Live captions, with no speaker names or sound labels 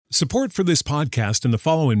Support for this podcast and the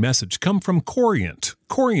following message come from Corient.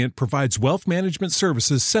 Corient provides wealth management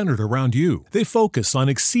services centered around you. They focus on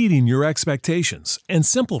exceeding your expectations and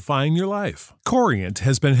simplifying your life. Corient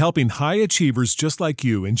has been helping high achievers just like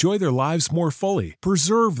you enjoy their lives more fully,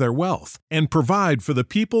 preserve their wealth, and provide for the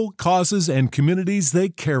people, causes, and communities they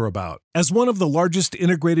care about. As one of the largest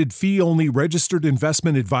integrated fee-only registered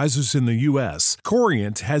investment advisors in the U.S.,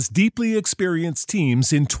 Corient has deeply experienced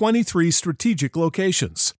teams in 23 strategic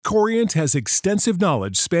locations. Corient has extensive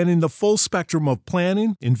knowledge spanning the full spectrum of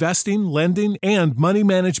planning, investing, lending, and money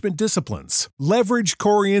management disciplines. Leverage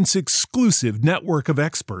Corient's exclusive network of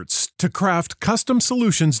experts to craft custom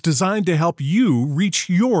solutions designed to help you reach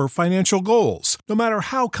your financial goals, no matter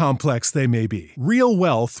how complex they may be. Real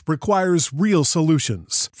wealth requires real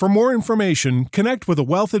solutions. For more information, connect with a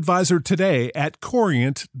wealth advisor today at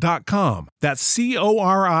Corient.com. That's Corient.com.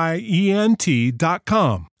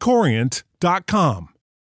 Corient.com.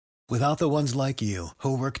 Without the ones like you,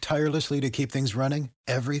 who work tirelessly to keep things running,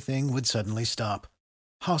 everything would suddenly stop.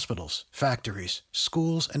 Hospitals, factories,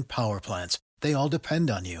 schools, and power plants, they all depend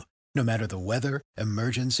on you. No matter the weather,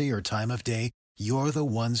 emergency, or time of day, you're the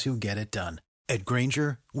ones who get it done. At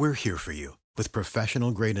Grainger, we're here for you with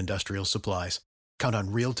professional-grade industrial supplies. Count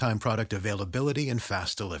on real-time product availability and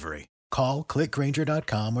fast delivery. Call, click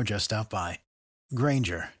Grainger.com, or just stop by.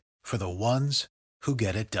 Grainger, for the ones who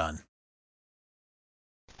get it done.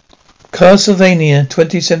 Castlevania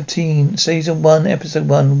 2017, Season 1, Episode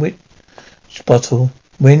 1, Witchbottle.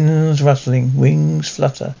 Winds rustling, wings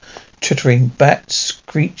flutter, chittering, bats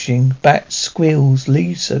screeching, bat squeals,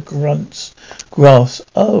 Lisa grunts, grass,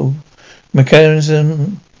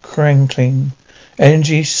 mechanism crankling.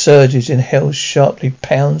 Energy surges in hell sharply,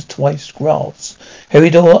 pounds twice, grass.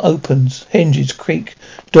 Heavy door opens, hinges creak,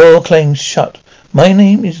 door clangs shut. My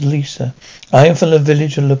name is Lisa. I am from the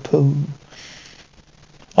village of Lapu.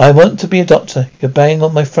 I want to be a doctor. You're banging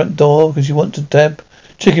on my front door because you want to dab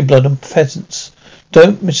chicken blood on peasants.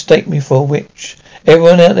 Don't mistake me for a witch.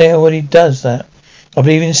 Everyone out there already does that. I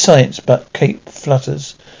believe in science, but Kate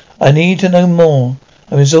flutters. I need to know more.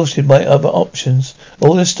 I'm exhausted by other options.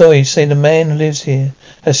 All the stories say the man who lives here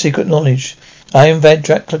has secret knowledge. I am Vad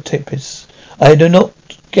Dracula Tipis. I do not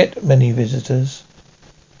get many visitors.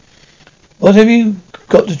 What have you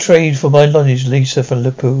got to trade for my knowledge, Lisa from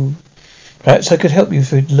Lapu? Perhaps I could help you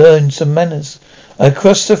if you'd learn some manners. I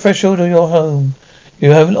crossed the threshold of your home. You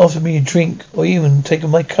haven't offered me a drink or even taken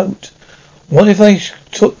my coat. What if I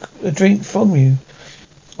took a drink from you?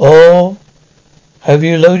 Or have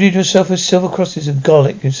you loaded yourself with silver crosses and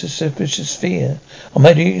garlic in suspicious fear? I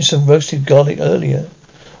might have eaten some roasted garlic earlier.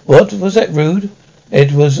 What? Was that rude?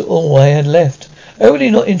 It was all I had left. I'm really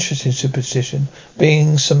not interested in superstition,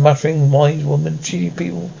 being some muttering wise woman, cheating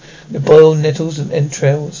people with boiled nettles and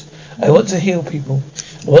entrails. I want to heal people.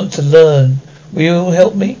 I want to learn. Will you all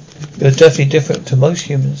help me? You're definitely different to most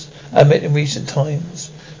humans I met in recent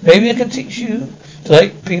times. Maybe I can teach you to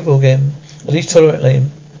like people again, at least tolerate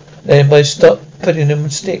them. Then by stop putting them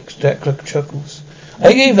on sticks, Dracula chuckles.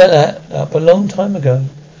 I gave that up a long time ago.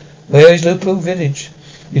 Where is Lupo village?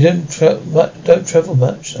 You don't travel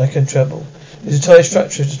much. I can travel. This entire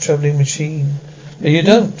structure is a travelling machine. But you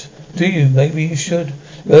don't, do you? Maybe you should.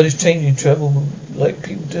 The world is changing, travel like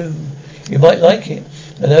people do. You might like it.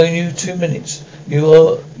 I know you 2 minutes. You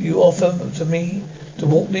offer to me to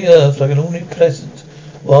walk the earth like an ordinary peasant.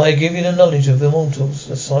 While I give you the knowledge of the immortals,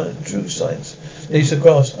 the silent, true science. These are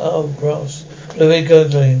grass. Grass. Fluid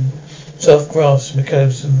gurgling. Soft grass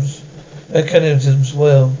mechanisms.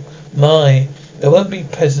 Well, there won't be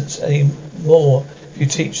peasants anymore if you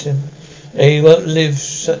teach them. They won't live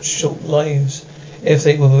such short lives if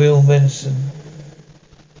they were real medicine.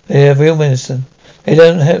 They have real medicine.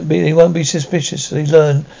 They won't be suspicious. They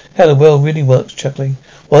learn how the world really works, chuckling.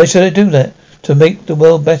 Why should I do that? To make the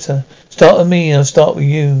world better. Start with me and I'll start with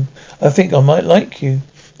you. I think I might like you.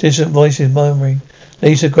 Distant voices murmuring.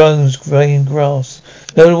 Lisa groans, graying grass.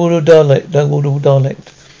 No audible dialect.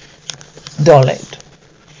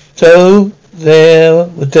 So there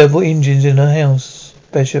were devil engines in her house,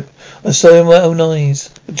 Bishop. I saw in my own eyes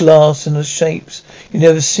the glass and the shapes you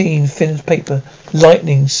never seen, thin as paper,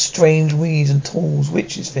 lightning, strange weeds and tools,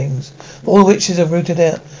 witches' things. All the witches are rooted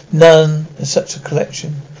out. None has such a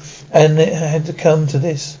collection. And it had to come to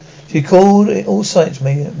this. She called it all sights,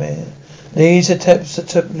 mare. These attempts at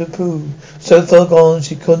Lupu, so far gone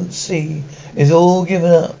she couldn't see, is all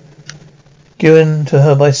given to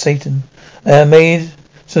her by Satan. I have made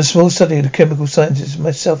some small study of the chemical sciences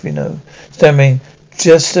myself, stammering.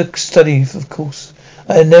 Just a study, of course.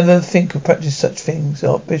 I never think of practice such things.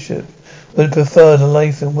 Archbishop would prefer the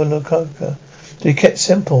life in Willowcoca to be kept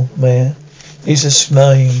simple, Mayor. Lisa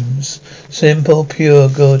smiles. Simple, pure,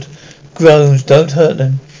 good. Groans. Don't hurt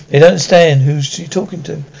them. They don't understand who's she talking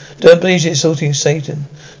to. Don't believe she's assaulting Satan.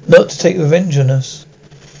 Not to take revenge on us.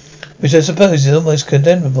 Which I suppose is almost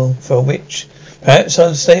condemnable for a witch. Perhaps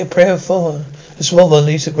I'll say a prayer for her. A small one,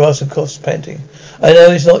 Lisa grasped and coughs, panting. I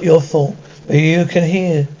know it's not your fault, but you can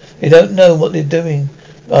hear. They don't know what they're doing.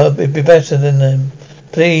 It'd be better than them.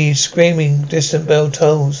 Please, screaming, distant bell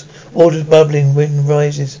tolls. Water's bubbling, wind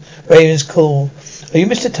rises. Ravens call. Are you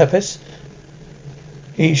Mr. Tapas?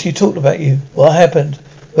 She talked about you. What happened?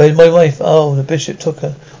 Where's my wife? Oh, the bishop took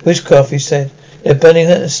her. Witchcraft, he said. They're burning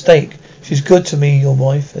her at the stake. She's good to me, your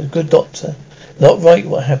wife. A good doctor. Not right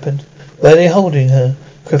what happened. Where are they holding her?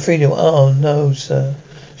 Cathedral. Oh, no, sir.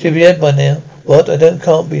 She'll be dead by now. What?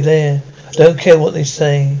 Can't be there. I don't care what they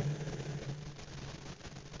say.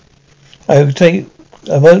 I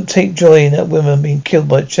won't take joy in that woman being killed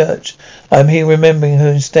by church. I'm here remembering her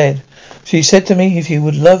instead. She said to me, if you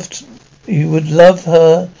would love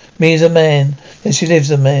her, me as a man, then she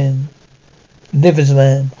lives as a man.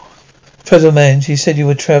 Travel man, she said you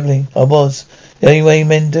were travelling. I was. The only way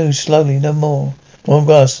men do, slowly, no more. One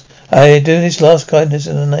grass. I do this last kindness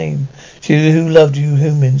in her name. She who loved you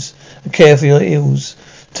humans, and care for your ills.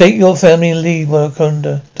 Take your family and leave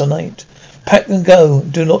Wakanda tonight. Pack and go.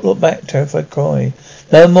 Do not look back, terrified cry.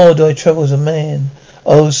 No more do I travel as a man.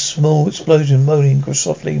 Oh, small explosion, moaning,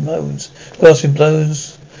 softly moans. Grasping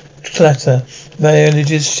blows, clatter.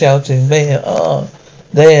 Villagers shouting,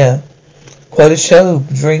 there. Quite a show.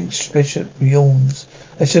 Drinks, bishop yawns.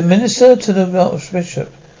 I should minister to the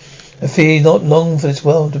archbishop. I fear not long for this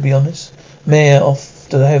world, to be honest. Mayor off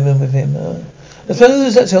to the heaven with him. I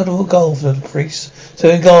suppose that's the ultimate goal for the priest. So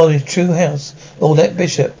in God his true house, all that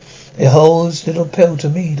bishop. It holds little pill to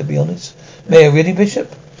me, to be honest. Mayor, really,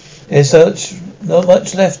 bishop? There's not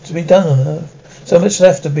much left to be done on earth. So much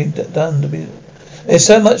left to be done There's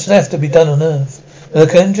so much left to be done on earth.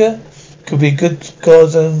 Wakanda could be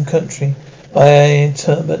God's own country.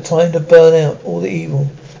 But time to burn out all the evil.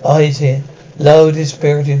 Eyes here. Low,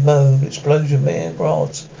 dispirited moan. Explosion, Mayor.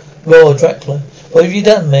 Grass. Roar, Dracula. What have you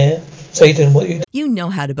done, Mayor? Satan, what you... You know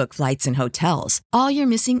how to book flights and hotels. All you're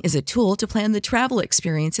missing is a tool to plan the travel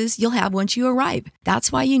experiences you'll have once you arrive.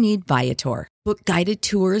 That's why you need Viator. Book guided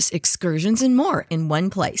tours, excursions, and more in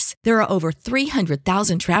one place. There are over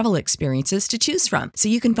 300,000 travel experiences to choose from, so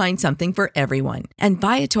you can find something for everyone. And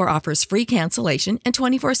Viator offers free cancellation and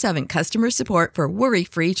 24/7 customer support for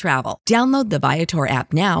worry-free travel. Download the Viator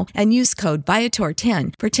app now and use code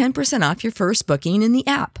Viator10 for 10% off your first booking in the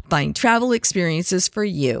app. Find travel experiences for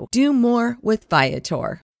you. Do more with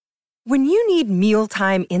Viator. When you need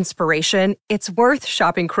mealtime inspiration, it's worth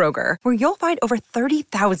shopping Kroger, where you'll find over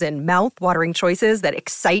 30,000 mouth-watering choices that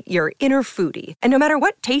excite your inner foodie. And no matter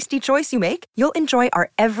what tasty choice you make, you'll enjoy our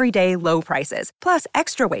everyday low prices, plus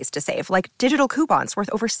extra ways to save, like digital coupons worth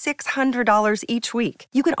over $600 each week.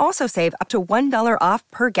 You can also save up to $1 off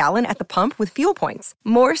per gallon at the pump with fuel points.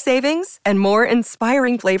 More savings and more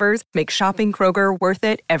inspiring flavors make shopping Kroger worth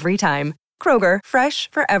it every time. Kroger, fresh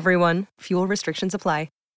for everyone. Fuel restrictions apply.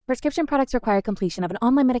 Prescription products require completion of an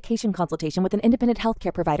online medication consultation with an independent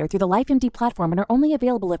healthcare provider through the LifeMD platform and are only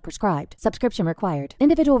available if prescribed. Subscription required.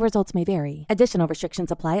 Individual results may vary. Additional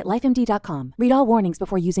restrictions apply at lifemd.com. Read all warnings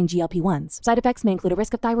before using GLP-1s. Side effects may include a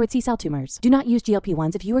risk of thyroid C-cell tumors. Do not use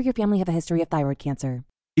GLP-1s if you or your family have a history of thyroid cancer.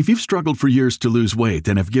 If you've struggled for years to lose weight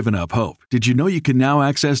and have given up hope, did you know you can now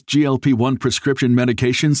access GLP-1 prescription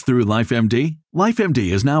medications through LifeMD?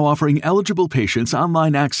 LifeMD is now offering eligible patients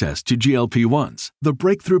online access to GLP-1s, the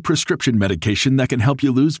breakthrough prescription medication that can help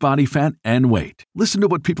you lose body fat and weight. Listen to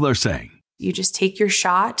what people are saying. You just take your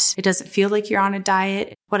shot. It doesn't feel like you're on a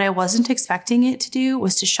diet. What I wasn't expecting it to do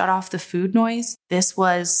was to shut off the food noise. This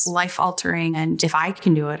was life-altering, and if I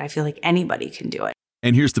can do it, I feel like anybody can do it.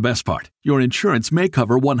 And here's the best part. Your insurance may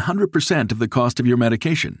cover 100% of the cost of your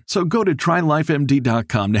medication. So go to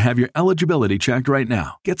TryLifeMD.com to have your eligibility checked right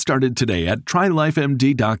now. Get started today at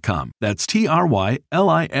TryLifeMD.com. That's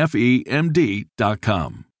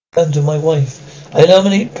TryLifeMD.com. Under my wife. I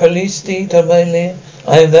nominate Police Domalia.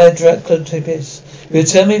 I am their Dracula Tipis. You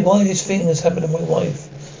tell me why this thing has happened to my wife.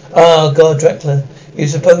 Ah, God, Dracula. You're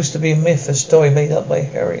supposed to be a myth, a story made up by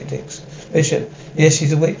heretics. Bishop, yes,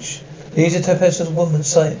 she's a witch. These are Tempest's woman's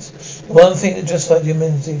science. One thing that justifies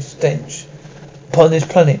humanity's stench upon this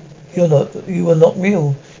planet. You are not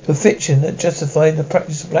real. You're fiction that justified the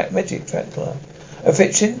practice of black magic, Dracula. A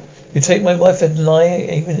fiction? You take my wife and lie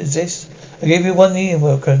it even exists? I give you 1 year,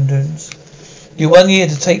 Wakandans. You 1 year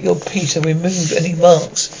to take your piece and remove any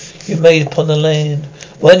marks you made upon the land.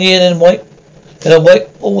 1 year, then I wipe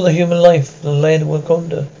all the human life from the land of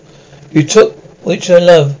Wakanda. You took which I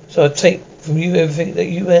love, so I take from you everything that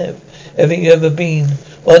you have, everything you ever been.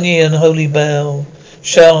 1 year unholy bow.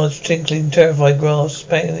 Shards, tinkling, terrified grass,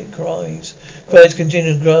 panic cries. Cries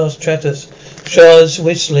continue, grass chatters. Shards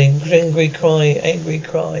whistling, angry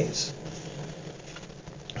cries.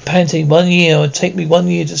 Panting, 1 year, it would take me 1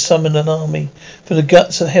 year to summon an army. From the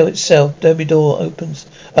guts of hell itself, every door opens.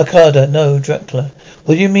 Arcada, no, Dracula.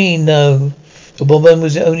 What do you mean, no? The bomb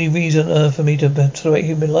was the only reason on earth for me to tolerate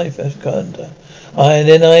human life, Arcada. And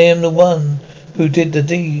then I am the one who did the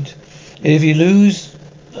deed. If you loose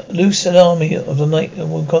an army of the night of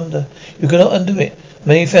Wakanda, you cannot undo it.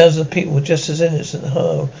 Many thousands of people were just as innocent,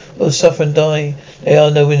 will suffer and die. They are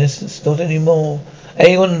no innocents, not anymore.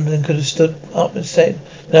 Any one of them could have stood up and said,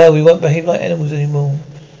 no, we won't behave like animals anymore.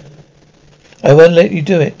 I won't let you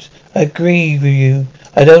do it. I agree with you.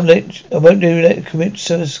 I won't let you commit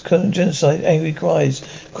genocide. Angry cries,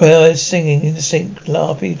 choirs singing, instinct,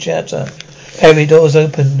 larpy chatter. Heavy doors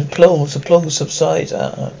open, applause subsides.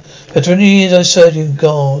 For 20 years I served you,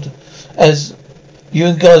 God, as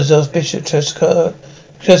Archbishop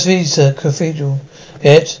Tresvisa Cathedral.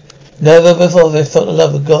 Yet never before have I felt the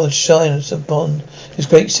love of God shine upon this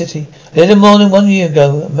great city. A little more than 1 year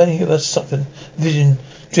ago, many of us suffered vision,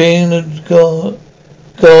 dreamed of God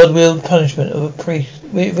willed punishment of a priest,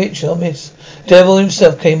 rich or miss. The devil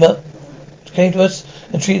himself came to us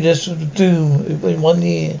and treated us with doom in 1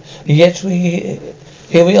 year. And yet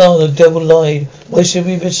here we are, the devil lied. Why should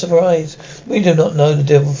we be surprised? We do not know the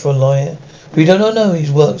devil for a liar. We do not know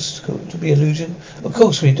his works to be illusion. Of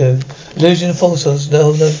course we do. Illusion and falsehoods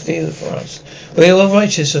no fear for us. We are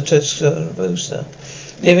righteous of Tescosa.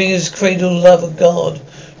 Living in his cradle love of God.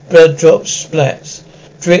 Blood drops, splats.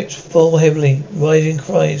 Dripped, fall heavily, rising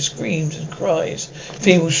cries, screams and cries.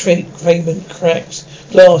 Feeble shriek, fragment cracks,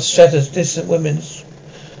 glass shatters, distant women's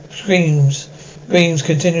screams.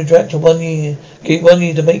 Continue Dracula 1 year. Give 1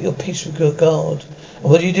 year to make your peace with your God. And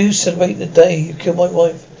what do you do? Celebrate the day you killed my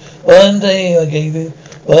wife. 1 day I gave you,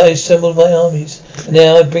 while I assembled my armies. And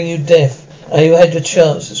now I bring you death. And you had your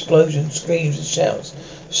chance. Explosions, screams and shouts.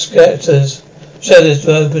 Shutters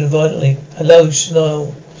open violently. Hello,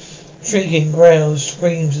 snarl. Shrieking growls,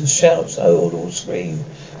 screams and shouts. All scream.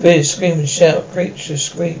 Village scream and shout. Creature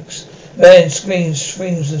squeaks. Man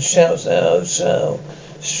screams and shouts.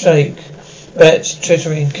 Shake. Bats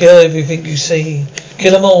chittering. Kill everything you see.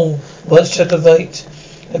 Kill them all. Once Czechoslovakia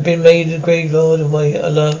have been made a graveyard of my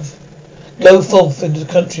love. Go forth into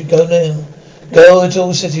the country. Go now. Go to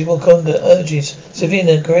all cities. Wakanda urges.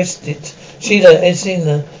 Savina caressed it. Sheila,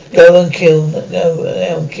 Esina, go and kill.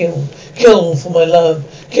 Now kill. Kill for my love.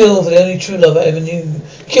 Kill for the only true love I ever knew.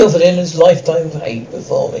 Kill for the endless lifetime of hate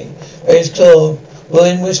before me. Raise claw.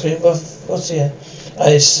 Willing whispering. Rossier.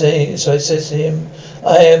 So I said to him,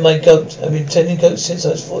 I am my goat. I've been tending goats since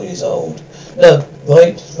I was 4 years old. No,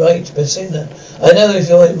 right, Basina. I know if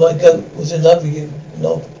my goat was in love with you.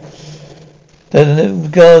 No. For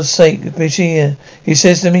God's sake, Bashir, he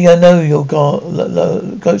says to me, I know your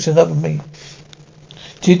goat's in love with me.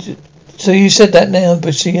 So you said that now,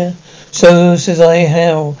 Bashir? So says I,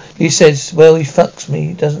 how? He says, well, he fucks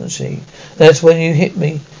me, doesn't she? That's when you hit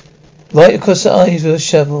me. Right across the eyes with a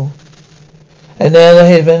shovel. And now the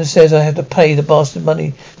headman says I have to pay the bastard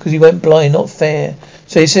money because he went blind, not fair.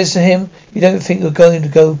 So he says to him, you don't think you're going to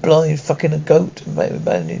go blind fucking a goat and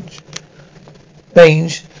manage?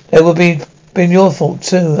 Mange, that would be been your fault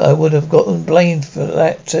too. I would have gotten blamed for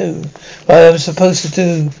that too. What I was supposed to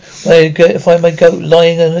do when I find my goat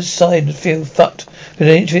lying on its side and feel fucked with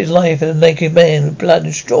an inch of his life and a naked man with blood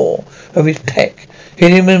and straw over his peck.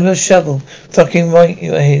 Hit him with a shovel. Fucking right,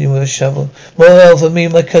 you hit him with a shovel. More hell for me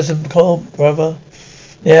and my cousin Paul, brother.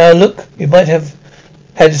 Yeah, look, you might have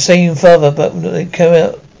had the same father, but he came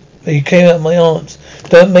out of my aunt's.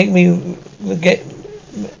 Don't make me get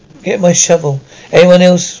my shovel. Anyone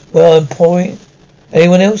else while I'm pouring?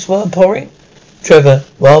 Trevor,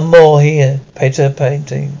 one more here. Peter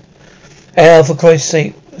painting. Al, for Christ's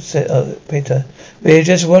sake, said Peter. We're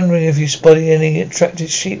just wondering if you spotted any attractive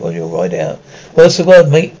sheep on your ride out. What's the word,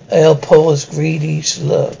 mate? Al paused, greedy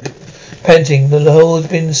slurp. Panting, the hole has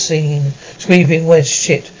been seen. Sweeping west,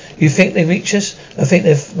 shit. You think they reach us? I think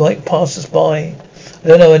they might pass us by. I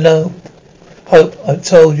don't know. Hope, I've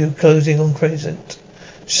told you, closing on Crescent.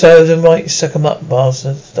 Serve them right, suck 'em up,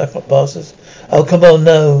 bastards. Stuck up bastards. Oh, come on,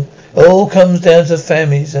 no. It all comes down to the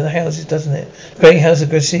families and the houses, doesn't it? Great house of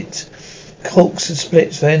Grissit, Corks and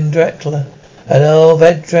Splits, Van Dracula. An old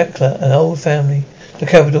family. The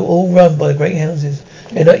capital, all run by the great houses.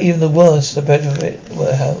 They're not even the worst, the better of it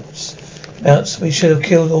were mounts. We should have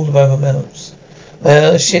killed all the other mounts.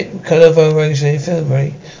 Well, shit, Colovo rose in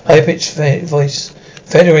infirmary. High-pitched voice.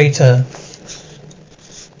 Federator.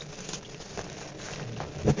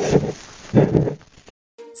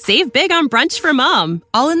 Save big on brunch for mom,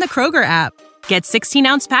 all in the Kroger app. Get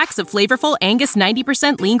 16-ounce packs of flavorful Angus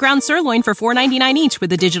 90% lean ground sirloin for $4.99 each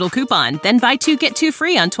with a digital coupon. Then buy 2, get 2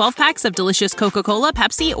 free on 12 packs of delicious Coca-Cola,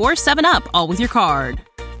 Pepsi, or 7-Up, all with your card.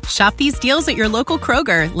 Shop these deals at your local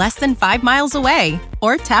Kroger, less than 5 miles away.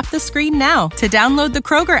 Or tap the screen now to download the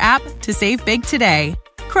Kroger app to save big today.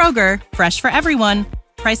 Kroger, fresh for everyone.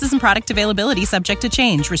 Prices and product availability subject to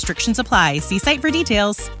change. Restrictions apply. See site for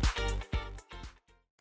details.